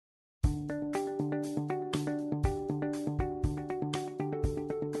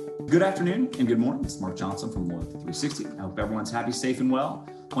Good afternoon and good morning. This is Mark Johnson from Loyalty360. I hope everyone's happy, safe, and well.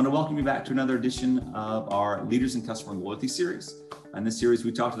 I want to welcome you back to another edition of our Leaders in Customer Loyalty series. In this series,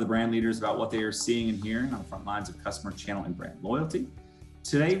 we talk to the brand leaders about what they are seeing and hearing on the front lines of customer channel and brand loyalty.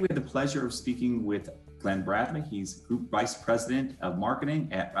 Today, we have the pleasure of speaking with Glen Bradley. He's Group Vice President of Marketing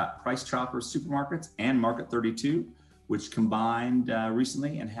at Price Chopper Supermarkets and Market 32, which combined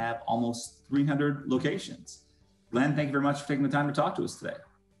recently and have almost 300 locations. Glen, thank you very much for taking the time to talk to us today.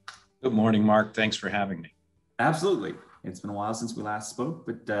 Good morning, Mark. Thanks for having me. Absolutely. It's been a while since we last spoke,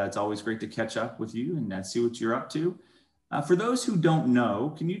 but it's always great to catch up with you and see what you're up to. For those who don't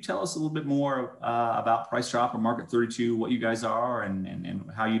know, can you tell us a little bit more about Price Chopper Market 32, what you guys are and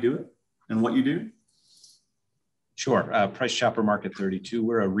how you do it and what you do? Sure. Price Chopper Market 32,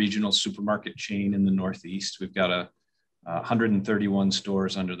 we're a regional supermarket chain in the Northeast. We've got 131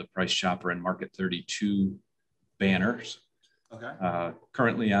 stores under the Price Chopper and Market 32 banners. Okay.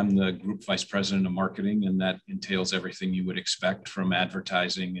 Currently, I'm the Group Vice President of Marketing, and that entails everything you would expect from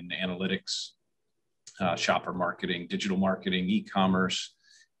advertising and analytics, shopper marketing, digital marketing, e-commerce,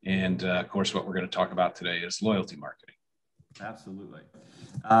 and of course, what we're going to talk about today is loyalty marketing. Absolutely.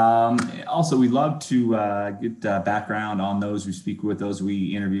 Also, we love to get background on those we speak with, those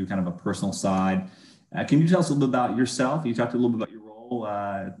we interview, kind of a personal side. Can you tell us a little bit about yourself? You talked a little bit about your role,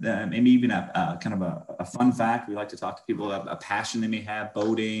 maybe even a kind of a fun fact. We like to talk to people about a passion they may have,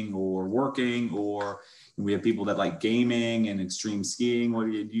 boating or working, or we have people that like gaming and extreme skiing. What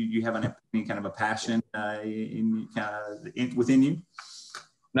do you have any kind of a passion within you?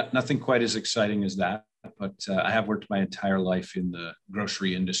 Nothing quite as exciting as that, but I have worked my entire life in the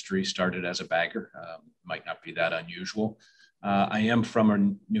grocery industry, started as a bagger. Might not be that unusual. I am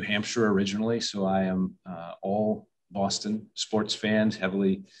from New Hampshire originally, so I am all Boston sports fans,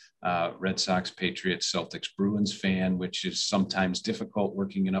 heavily Red Sox, Patriots, Celtics, Bruins fan, which is sometimes difficult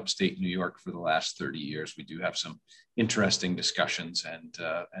working in upstate New York for the last 30 years. We do have some interesting discussions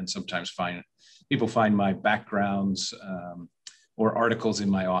and sometimes people find my backgrounds or articles in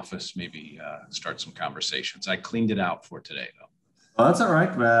my office, maybe start some conversations. I cleaned it out for today, though. Well, that's all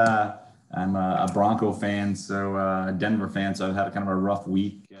right. I'm a Bronco fan, so a Denver fan, so I've had kind of a rough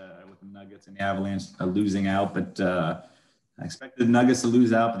week with the Nuggets and the Avalanche losing out, but I expected the Nuggets to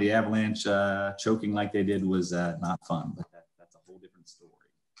lose out, but the Avalanche choking like they did was not fun, but that's a whole different story.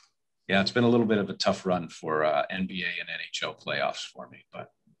 Yeah, it's been a little bit of a tough run for NBA and NHL playoffs for me,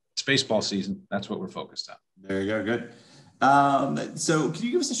 but it's baseball season. That's what we're focused on. There you go, good. So can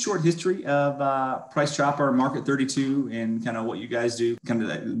you give us a short history of Price Chopper Market 32 and kind of what you guys do? Kind of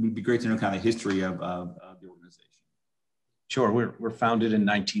that, it would be great to know kind of the history of the organization. Sure. We're founded in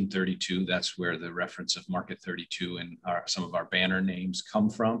 1932. That's where the reference of Market 32 and some of our banner names come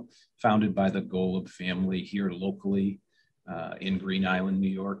from. Founded by the Golub family here locally in Green Island, New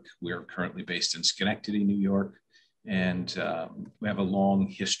York. We're currently based in Schenectady, New York. And we have a long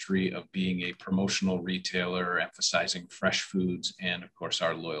history of being a promotional retailer, emphasizing fresh foods and, of course,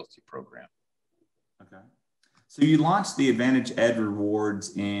 our loyalty program. Okay. So you launched the Advantage Ed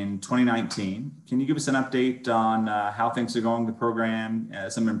Rewards in 2019. Can you give us an update on how things are going with the program,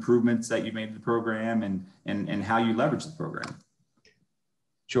 some improvements that you made to the program, and how you leverage the program?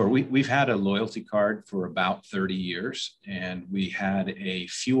 Sure. We've had a loyalty card for about 30 years, and we had a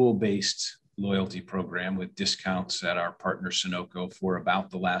fuel-based loyalty program with discounts at our partner Sunoco for about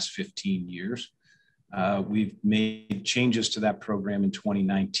the last 15 years. We've made changes to that program in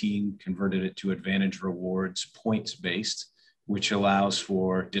 2019, converted it to Advantage Rewards points-based, which allows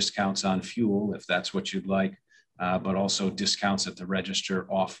for discounts on fuel, if that's what you'd like, but also discounts at the register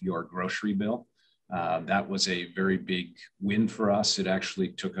off your grocery bill. That was a very big win for us. It actually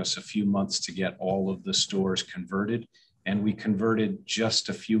took us a few months to get all of the stores converted. And we converted just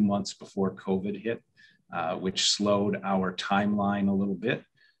a few months before COVID hit, which slowed our timeline a little bit.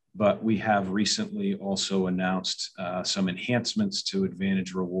 But we have recently also announced some enhancements to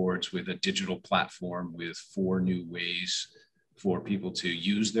Advantage Rewards with a digital platform with 4 new ways for people to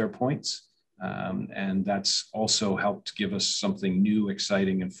use their points. And that's also helped give us something new,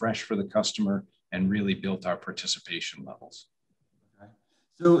 exciting, and fresh for the customer and really built our participation levels.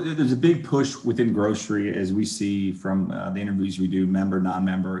 So there's a big push within grocery, as we see from the interviews we do, member,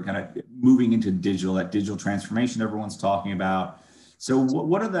 non-member, kind of moving into digital, that digital transformation everyone's talking about. So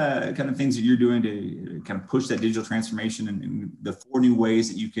what are the kind of things that you're doing to kind of push that digital transformation and the 4 new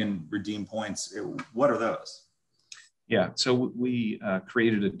ways that you can redeem points? What are those? Yeah, so we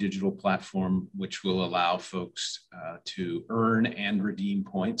created a digital platform which will allow folks to earn and redeem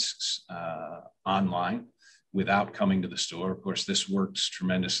points online without coming to the store. Of course, this works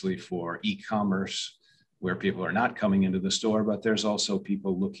tremendously for e-commerce where people are not coming into the store, but there's also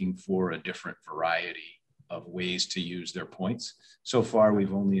people looking for a different variety of ways to use their points. So far,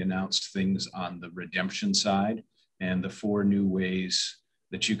 we've only announced things on the redemption side, and the 4 new ways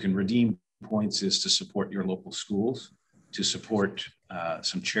that you can redeem points is to support your local schools, to support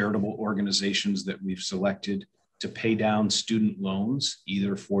some charitable organizations that we've selected, to pay down student loans,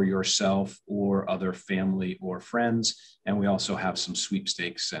 either for yourself or other family or friends. And we also have some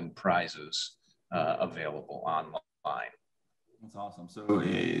sweepstakes and prizes available online. That's awesome. So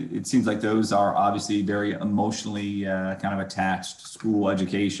it seems like those are obviously very emotionally kind of attached. School,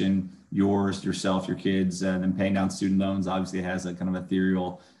 education, yours, yourself, your kids, and then paying down student loans obviously has a kind of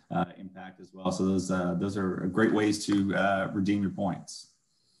ethereal impact as well. So those are great ways to redeem your points.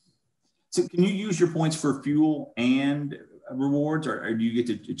 So can you use your points for fuel and rewards, or do you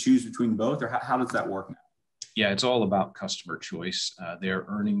get to choose between both, or how does that work now? Yeah, it's all about customer choice. They're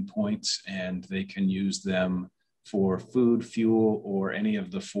earning points and they can use them for food, fuel, or any of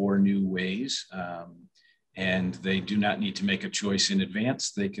the 4 new ways. And they do not need to make a choice in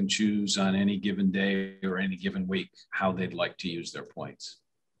advance. They can choose on any given day or any given week how they'd like to use their points.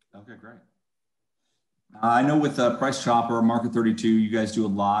 Okay, great. I know with Price Chopper, Market 32, you guys do a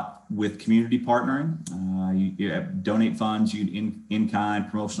lot with community partnering. You donate funds, you in-kind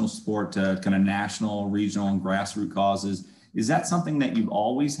promotional support to kind of national, regional, and grassroots causes. Is that something that you've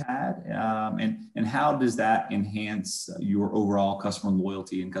always had? And how does that enhance your overall customer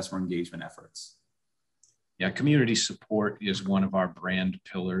loyalty and customer engagement efforts? Yeah, community support is one of our brand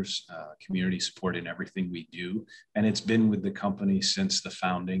pillars, community support in everything we do. And it's been with the company since the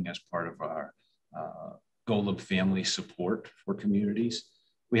founding as part of our Golub family support for communities.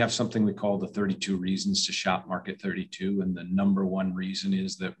 We have something we call the 32 reasons to shop Market 32. And the number 1 reason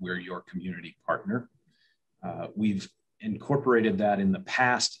is that we're your community partner. We've incorporated that in the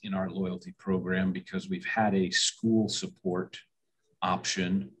past in our loyalty program because we've had a school support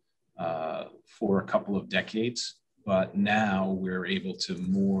option for a couple of decades, but now we're able to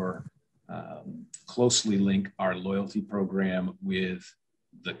more closely link our loyalty program with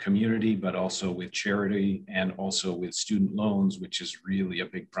the community, but also with charity and also with student loans, which is really a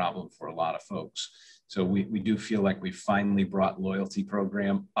big problem for a lot of folks. So we do feel like we finally brought loyalty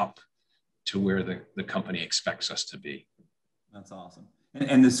program up to where the company expects us to be. That's awesome.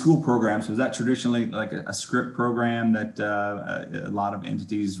 And the school programs, was that traditionally like a script program that a lot of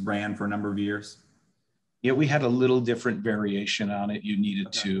entities ran for a number of years? Yeah, we had a little different variation on it. You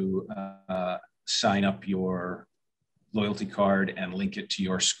needed to sign up your loyalty card and link it to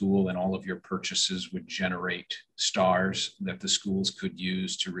your school, and all of your purchases would generate stars that the schools could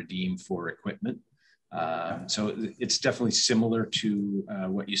use to redeem for equipment. So it's definitely similar to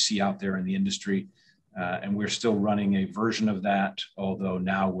what you see out there in the industry. And we're still running a version of that, although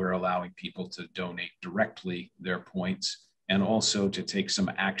now we're allowing people to donate directly their points and also to take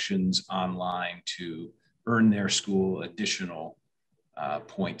some actions online to earn their school additional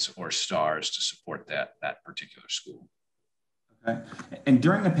points or stars to support that particular school. Okay. And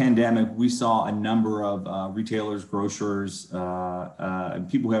during the pandemic, we saw a number of retailers, grocers,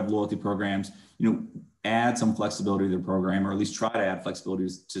 people who have loyalty programs, add some flexibility to their program, or at least try to add flexibility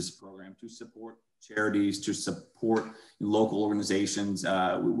to this program to support charities, to support local organizations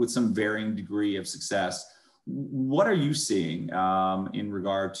with some varying degree of success. What are you seeing in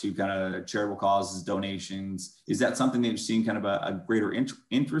regard to kind of charitable causes, donations? Is that something that you've seen kind of a greater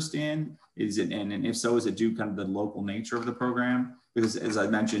interest in? Is it, and if so, is it due kind of the local nature of the program? Because as I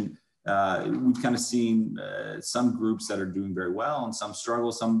mentioned, we've kind of seen some groups that are doing very well and some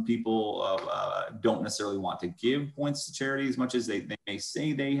struggle. Some people don't necessarily want to give points to charity as much as they may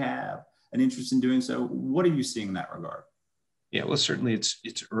say they have an interest in doing so. What are you seeing in that regard? Yeah, well, certainly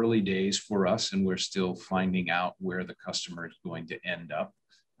it's early days for us, and we're still finding out where the customer is going to end up.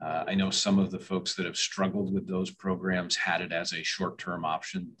 I know some of the folks that have struggled with those programs had it as a short-term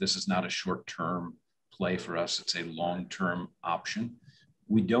option. This is not a short-term play for us. It's a long-term option.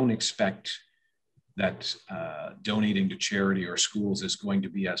 We don't expect that donating to charity or schools is going to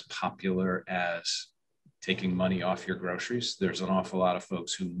be as popular as taking money off your groceries. There's an awful lot of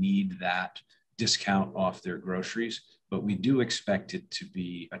folks who need that discount off their groceries, but we do expect it to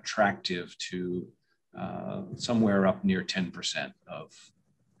be attractive to somewhere up near 10% of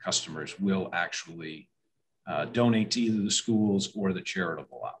customers will actually donate to either the schools or the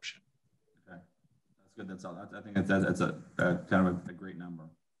charitable option. Okay, that's good. That's all. I think that's a kind of a great number.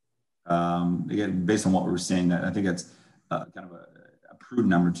 Again, based on what we were saying, I think that's kind of a prudent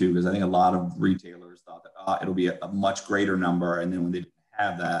number too, because I think a lot of retailers thought that it'll be a much greater number, and then when they didn't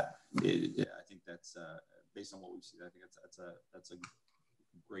have that, I think that's based on what we've seen. I think that's a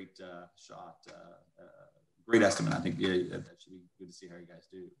great shot, great estimate. I think that should be good to see how you guys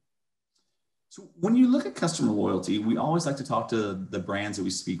do. So when you look at customer loyalty, we always like to talk to the brands that we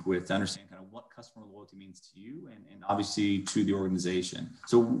speak with to understand kind of what customer loyalty means to you and obviously to the organization.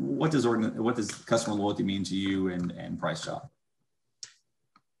 So what does customer loyalty mean to you and Price Chopper?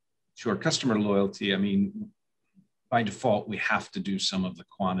 Sure. Customer loyalty, I mean, by default, we have to do some of the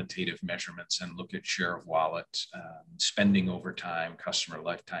quantitative measurements and look at share of wallet, spending over time, customer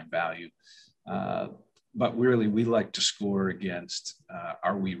lifetime value. But really, we like to score against,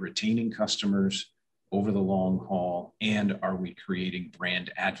 are we retaining customers over the long haul? And are we creating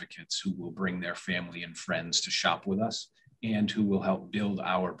brand advocates who will bring their family and friends to shop with us and who will help build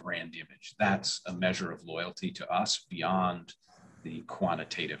our brand image? That's a measure of loyalty to us beyond the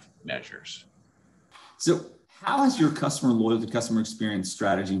quantitative measures. So how has your customer loyalty, customer experience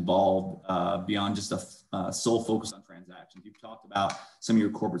strategy evolved beyond just a sole focus on transactions? You've talked about some of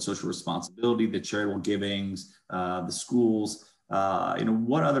your corporate social responsibility, the charitable givings, the schools.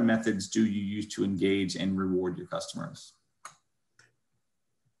 What other methods do you use to engage and reward your customers?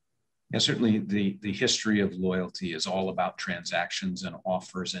 Yeah, certainly the history of loyalty is all about transactions and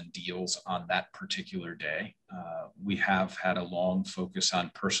offers and deals on that particular day. We have had a long focus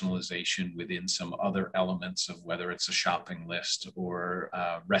on personalization within some other elements of whether it's a shopping list or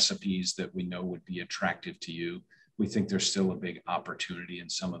recipes that we know would be attractive to you. We think there's still a big opportunity in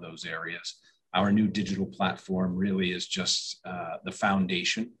some of those areas. Our new digital platform really is just the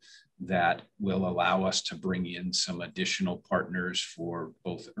foundation that will allow us to bring in some additional partners for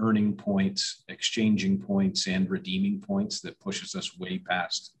both earning points, exchanging points, and redeeming points that pushes us way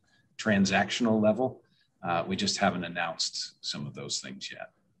past transactional level. We just haven't announced some of those things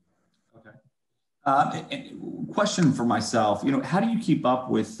yet. Okay. And question for myself, how do you keep up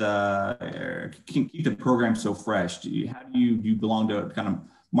with, keep the program so fresh? Do you belong to kind of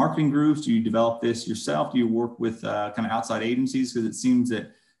marketing groups? Do you develop this yourself? Do you work with kind of outside agencies? Because it seems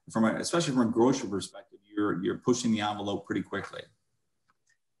that especially from a grocery perspective, you're pushing the envelope pretty quickly.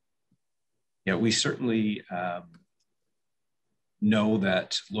 Yeah, we certainly know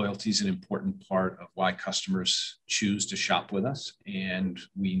that loyalty is an important part of why customers choose to shop with us, and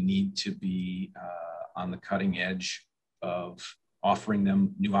we need to be on the cutting edge of offering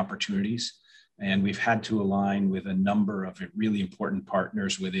them new opportunities. And we've had to align with a number of really important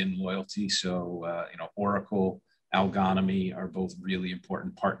partners within loyalty. So, Oracle, Algonomy are both really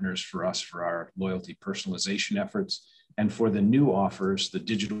important partners for us for our loyalty personalization efforts. And for the new offers, the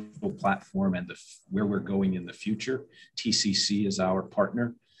digital platform and where we're going in the future, TCC is our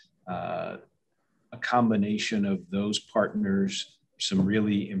partner. A combination of those partners, some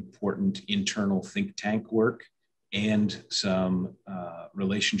really important internal think tank work, and some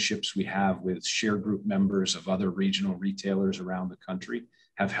relationships we have with share group members of other regional retailers around the country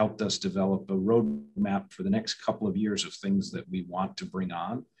have helped us develop a roadmap for the next couple of years of things that we want to bring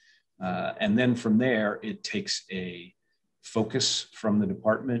on. And then from there, it takes a focus from the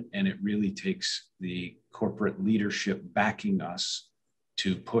department, and it really takes the corporate leadership backing us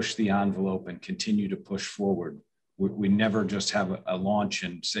to push the envelope and continue to push forward. We never just have a launch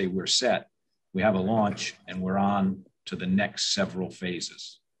and say we're set. We have a launch and we're on to the next several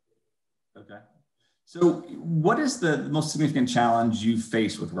phases. Okay. So what is the most significant challenge you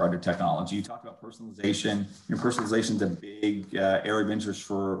face with regard to technology? You talked about personalization. Personalization is a big area of interest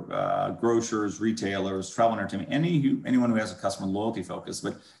for grocers, retailers, travel and entertainment, anyone who has a customer loyalty focus,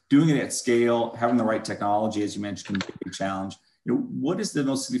 but doing it at scale, having the right technology, as you mentioned, can be a big challenge. What is the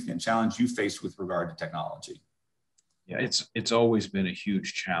most significant challenge you face with regard to technology? Yeah, it's always been a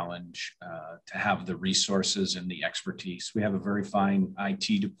huge challenge to have the resources and the expertise. We have a very fine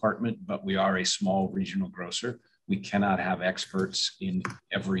IT department, but we are a small regional grocer. We cannot have experts in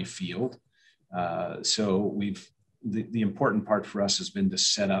every field. So the important part for us has been to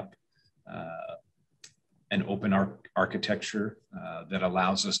set up an open architecture that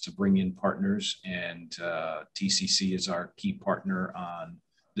allows us to bring in partners, and TCC is our key partner on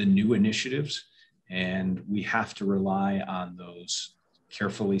the new initiatives. And we have to rely on those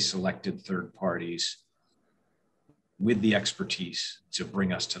carefully selected third parties with the expertise to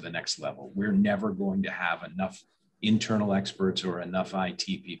bring us to the next level. We're never going to have enough internal experts or enough IT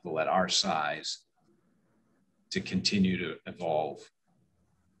people at our size to continue to evolve.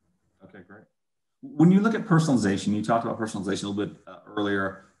 Okay, great. When you look at personalization, you talked about personalization a little bit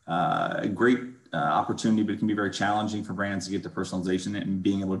earlier, a great opportunity, but it can be very challenging for brands to get to personalization and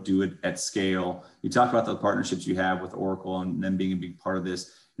being able to do it at scale. You talked about the partnerships you have with Oracle and them being a big part of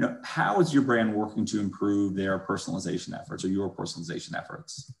this. How is your brand working to improve their personalization efforts or your personalization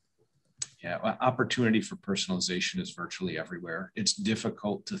efforts? Yeah, opportunity for personalization is virtually everywhere. It's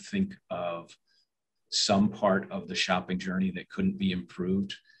difficult to think of some part of the shopping journey that couldn't be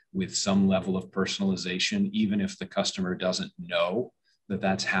improved with some level of personalization, even if the customer doesn't know that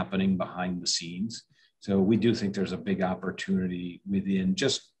that's happening behind the scenes. So we do think there's a big opportunity within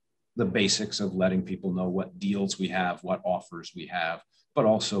just the basics of letting people know what deals we have, what offers we have, but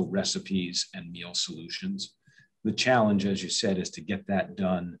also recipes and meal solutions. The challenge, as you said, is to get that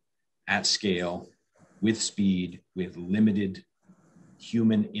done at scale, with speed, with limited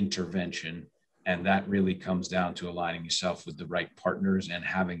human intervention. And that really comes down to aligning yourself with the right partners and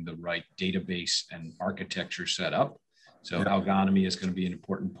having the right database and architecture set up. So Algonomy is going to be an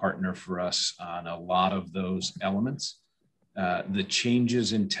important partner for us on a lot of those elements. The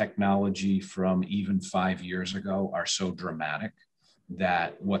changes in technology from even 5 years ago are so dramatic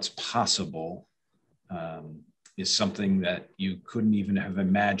that what's possible is something that you couldn't even have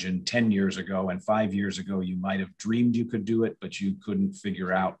imagined 10 years ago. And 5 years ago, you might have dreamed you could do it, but you couldn't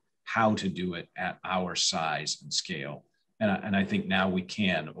figure out how to do it at our size and scale. And I think now we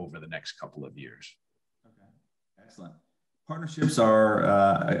can over the next couple of years. Okay, excellent. Partnerships are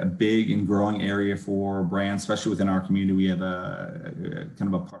a big and growing area for brands, especially within our community. We have a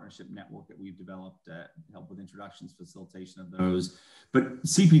kind of a partnership network that we've developed to help with introductions, facilitation of those. But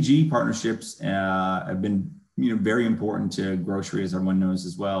CPG partnerships have been, very important to grocery, as everyone knows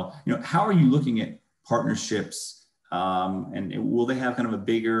as well. How are you looking at partnerships, and will they have kind of a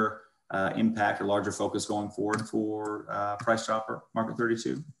bigger impact or larger focus going forward for Price Chopper Market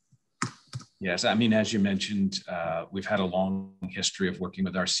 32? Yes, I mean, as you mentioned, we've had a long history of working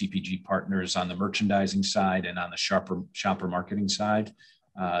with our CPG partners on the merchandising side and on the shopper marketing side,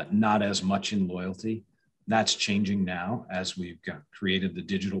 not as much in loyalty. That's changing now as we've created the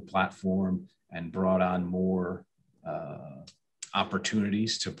digital platform and brought on more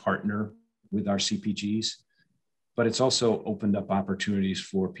opportunities to partner with our CPGs. But it's also opened up opportunities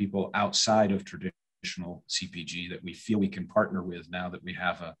for people outside of traditional CPG that we feel we can partner with now that we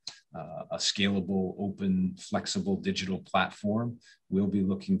have a scalable, open, flexible digital platform. We'll be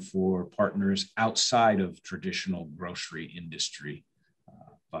looking for partners outside of traditional grocery industry,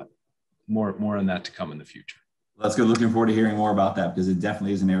 but more on that to come in the future. Well, that's good. Looking forward to hearing more about that because it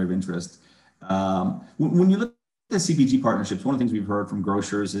definitely is an area of interest. When you look at the CPG partnerships, one of the things we've heard from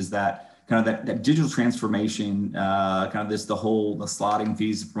grocers is that kind of that digital transformation, kind of the slotting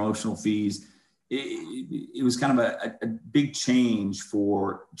fees, the promotional fees. It was kind of a big change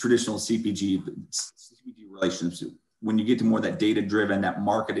for traditional CPG relationships. When you get to more that data-driven, that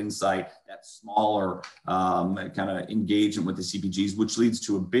market insight, that smaller kind of engagement with the CPGs, which leads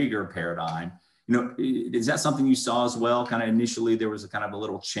to a bigger paradigm. Is that something you saw as well? Kind of initially, there was a kind of a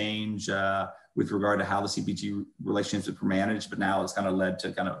little change with regard to how the CPG relationships were managed, but now it's kind of led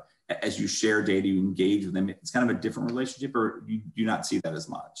to kind of, as you share data, you engage with them. It's kind of a different relationship, or you do not see that as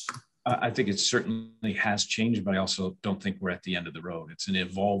much? I think it certainly has changed, but I also don't think we're at the end of the road. It's an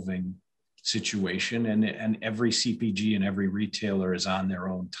evolving situation, and every CPG and every retailer is on their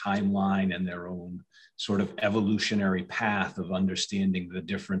own timeline and their own sort of evolutionary path of understanding the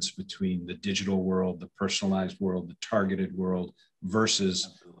difference between the digital world, the personalized world, the targeted world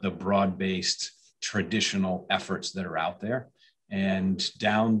versus the broad-based traditional efforts that are out there. And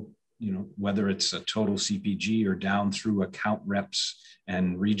down, whether it's a total CPG or down through account reps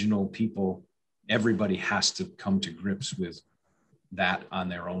and regional people, everybody has to come to grips with that on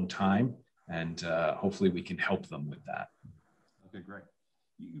their own time. And hopefully we can help them with that. Okay, great.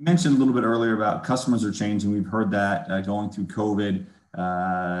 You mentioned a little bit earlier about customers are changing. We've heard that going through COVID.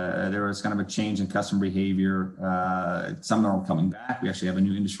 There was kind of a change in customer behavior. Some are coming back. We actually have a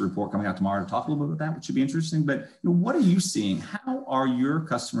new industry report coming out tomorrow to talk a little bit about that, which should be interesting. But what are you seeing? How are your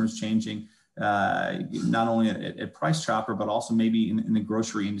customers changing, not only at Price Chopper, but also maybe in the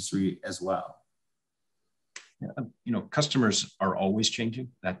grocery industry as well? Customers are always changing.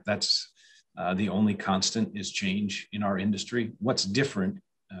 That's the only constant is change in our industry. What's different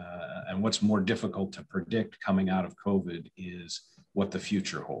and what's more difficult to predict coming out of COVID is what the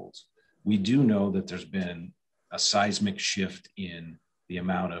future holds. We do know that there's been a seismic shift in the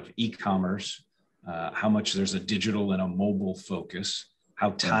amount of e-commerce, how much there's a digital and a mobile focus,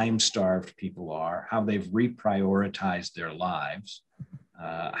 how time-starved people are, how they've reprioritized their lives,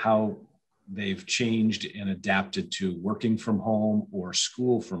 how they've changed and adapted to working from home or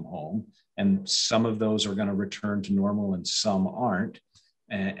school from home. And some of those are going to return to normal and some aren't.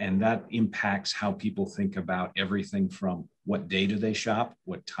 And that impacts how people think about everything from what day do they shop,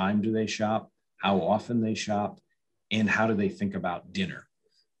 what time do they shop, how often they shop, and how do they think about dinner,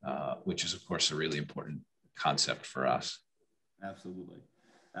 which is, of course, a really important concept for us. Absolutely.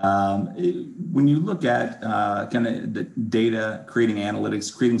 When you look at kind of the data, creating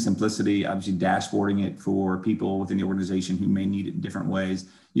analytics, creating simplicity, obviously dashboarding it for people within the organization who may need it in different ways.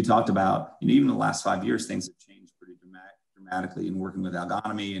 You talked about, even in the last 5 years, things have changed pretty dramatically in working with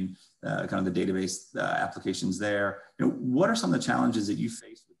algonomy and kind of the database applications there. What are some of the challenges that you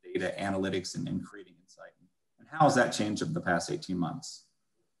face with data analytics and creating insight? And how has that changed over the past 18 months?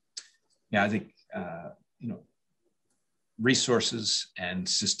 Yeah, I think, resources and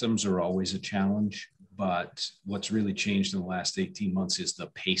systems are always a challenge, but what's really changed in the last 18 months is the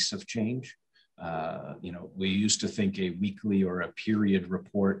pace of change. We used to think a weekly or a period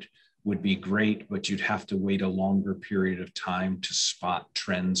report would be great, but you'd have to wait a longer period of time to spot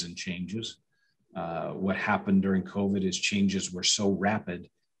trends and changes. What happened during COVID is changes were so rapid,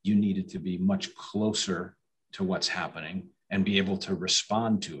 you needed to be much closer to what's happening and be able to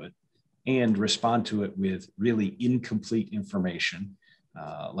respond to it, and respond to it with really incomplete information,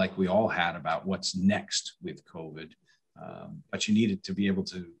 like we all had about what's next with COVID. But you needed to be able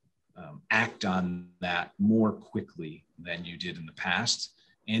to act on that more quickly than you did in the past.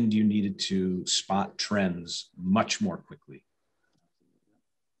 And you needed to spot trends much more quickly.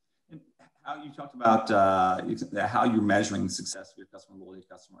 And how you talked about how you're measuring the success of your customer loyalty,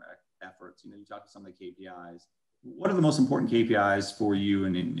 customer efforts. You talked about some of the KPIs. What are the most important KPIs for you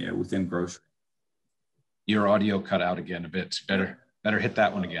and within grocery? Your audio cut out again a bit. Better hit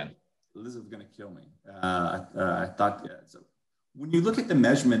that one again. This is going to kill me. I thought so. When you look at the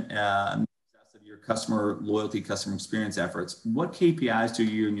measurement of your customer loyalty, customer experience efforts, what KPIs do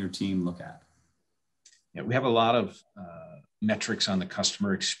you and your team look at? Yeah, we have a lot of metrics on the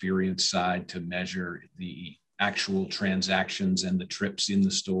customer experience side to measure the actual transactions and the trips in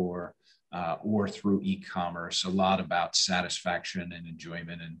the store or through e-commerce. A lot about satisfaction and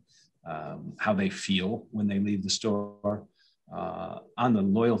enjoyment and how they feel when they leave the store. On the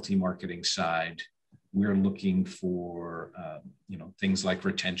loyalty marketing side, we're looking for things like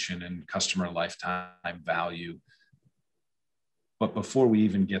retention and customer lifetime value. But before we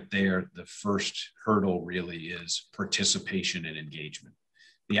even get there, the first hurdle really is participation and engagement.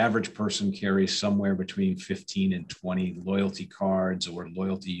 The average person carries somewhere between 15 and 20 loyalty cards or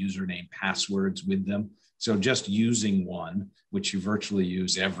loyalty username passwords with them. So just using one, which you virtually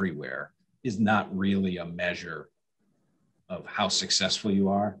use everywhere, is not really a measure of how successful you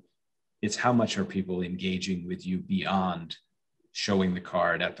are. It's how much are people engaging with you beyond showing the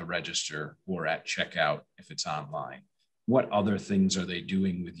card at the register or at checkout if it's online. What other things are they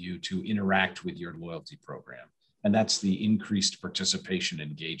doing with you to interact with your loyalty program? And that's the increased participation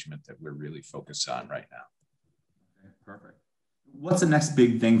engagement that we're really focused on right now. Okay, perfect. What's the next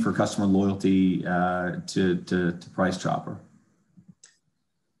big thing for customer loyalty to Price Chopper?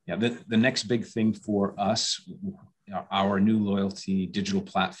 Yeah, the next big thing for us, our new loyalty digital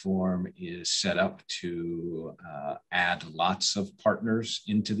platform is set up to add lots of partners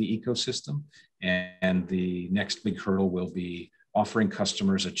into the ecosystem. And the next big hurdle will be offering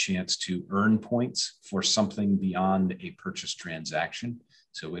customers a chance to earn points for something beyond a purchase transaction.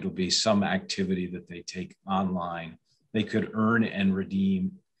 So it'll be some activity that they take online. They could earn and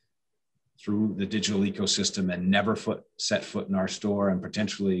redeem through the digital ecosystem and never set foot in our store and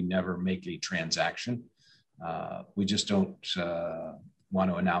potentially never make a transaction. We just don't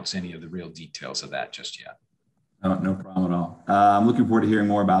want to announce any of the real details of that just yet. Oh, no problem at all. I'm looking forward to hearing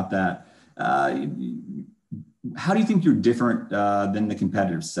more about that. How do you think you're different than the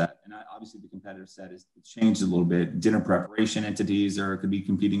competitive set? And obviously the competitive set has changed a little bit. Dinner preparation entities could be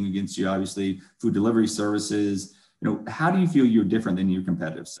competing against you, obviously food delivery services. How do you feel you're different than your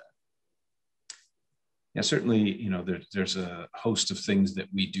competitive set? Yeah, certainly, there's a host of things that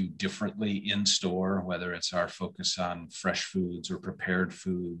we do differently in store, whether it's our focus on fresh foods or prepared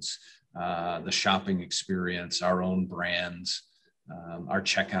foods, the shopping experience, our own brands, our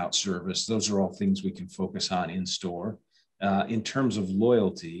checkout service. Those are all things we can focus on in store. In terms of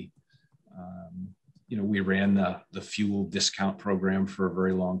loyalty, we ran the fuel discount program for a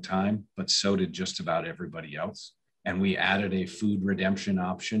very long time, but so did just about everybody else. And we added a food redemption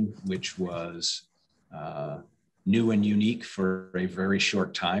option, which was new and unique for a very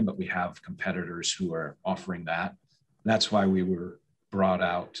short time, but we have competitors who are offering that. That's why we were brought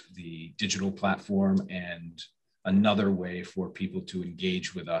out the digital platform and another way for people to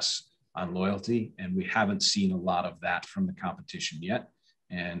engage with us on loyalty. And we haven't seen a lot of that from the competition yet.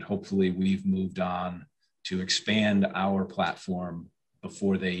 And hopefully we've moved on to expand our platform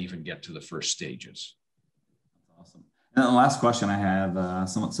before they even get to the first stages. That's awesome. And the last question I have,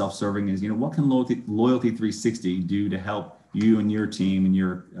 somewhat self-serving, is, what can Loyalty360 do to help you and your team and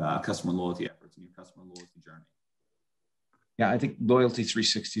your customer loyalty efforts and your customer loyalty journey? Yeah, I think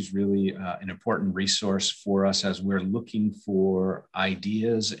Loyalty360 is really an important resource for us as we're looking for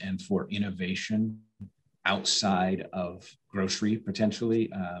ideas and for innovation outside of grocery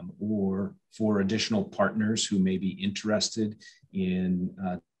potentially, or for additional partners who may be interested in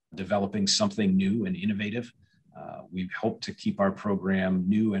developing something new and innovative. We hope to keep our program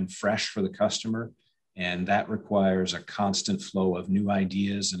new and fresh for the customer, and that requires a constant flow of new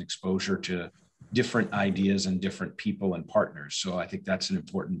ideas and exposure to different ideas and different people and partners. So I think that's an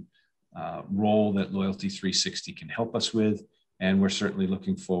important role that Loyalty360 can help us with. And we're certainly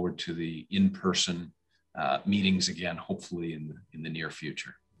looking forward to the in-person meetings again, hopefully in the near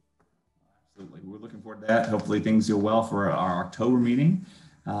future. Absolutely. We're looking forward to that. Hopefully things go well for our October meeting.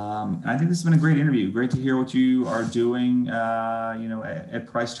 And I think this has been a great interview. Great to hear what you are doing, at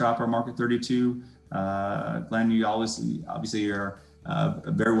Price Chopper, Market 32. Glenn, you obviously are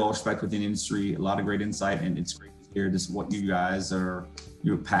very well respected within the industry, a lot of great insight, and it's great to hear just what you guys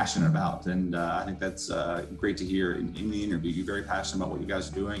you're passionate about. And I think that's great to hear in the interview. You're very passionate about what you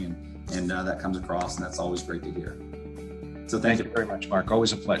guys are doing, and that comes across, and that's always great to hear. So thank you very much, Mark.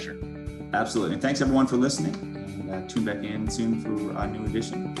 Always a pleasure. Absolutely. And thanks everyone for listening, and tune back in soon for a new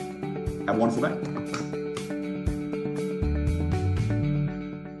edition. Have a wonderful day.